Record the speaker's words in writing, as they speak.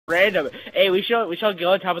random. Hey, we shall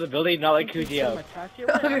go on top of the building, not like Kujey.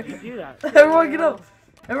 Okay. Do that. Everyone get up.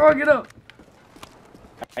 Everyone get up.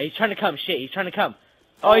 He's trying to come. Shit, he's trying to come.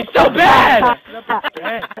 Oh, he's so bad!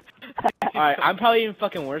 Alright, I'm probably even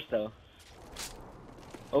fucking worse though.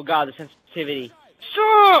 Oh god, the sensitivity.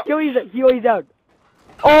 Sure! He's out.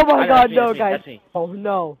 Oh my god, That's me, no, that's me, guys. that's me. Oh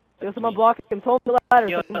no. There's someone me. blocking him. Throw him the ladder.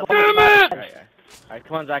 Yo, Someone damn block him. Alright,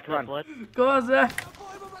 come on, Zach, come on. Go on, Zach.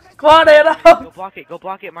 Come on, Adam. Go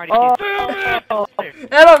block it, Marty. Oh,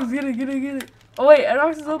 Adam's get it. Oh wait,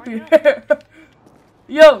 Adam's is up here.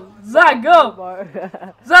 Yo, Zach, go.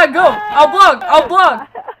 Zach, go. I'll block.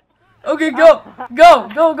 Okay, go. Go.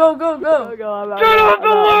 Get I'm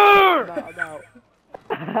out.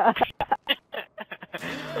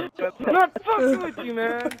 I'm not fucking with you,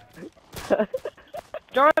 man.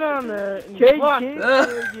 Join on there. And block.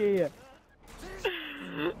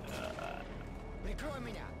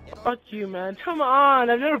 Fuck you, man. Come on.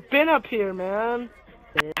 I've never been up here, man.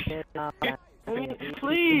 I mean,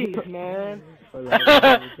 please, man.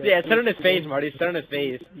 Yeah, set on his face, Marty. Set on his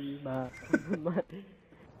face. Oh,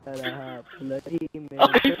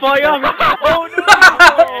 he's falling off.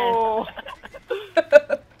 Oh no!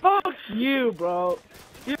 Fuck you, bro.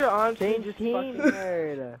 You're honestly Change just team, fucking...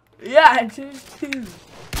 nerd. Yeah, I changed teams.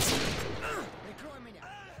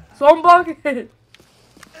 So I'm blocking it.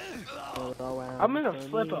 I'm gonna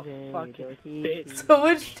flip a fucking bitch. So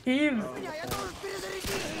which team?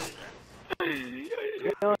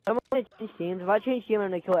 No, I'm gonna change teams. If I change team, I'm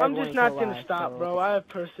gonna kill everyone. I'm just not gonna stop, bro. I have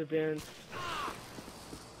perseverance.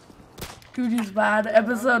 Kujey's bad.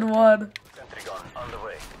 Episode 1.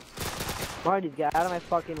 Marty's get out of my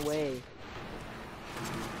fucking way.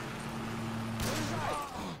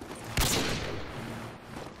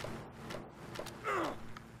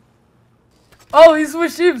 Oh, he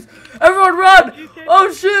switched teams. Everyone run!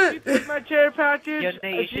 Oh shit! You take my care package. Yo,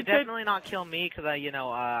 Nate, you should definitely not kill me, cause I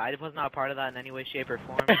was not a part of that in any way, shape, or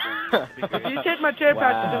form. If you take my care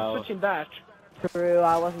package, I'm switching back. True,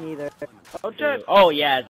 I wasn't either. Okay. Oh yeah,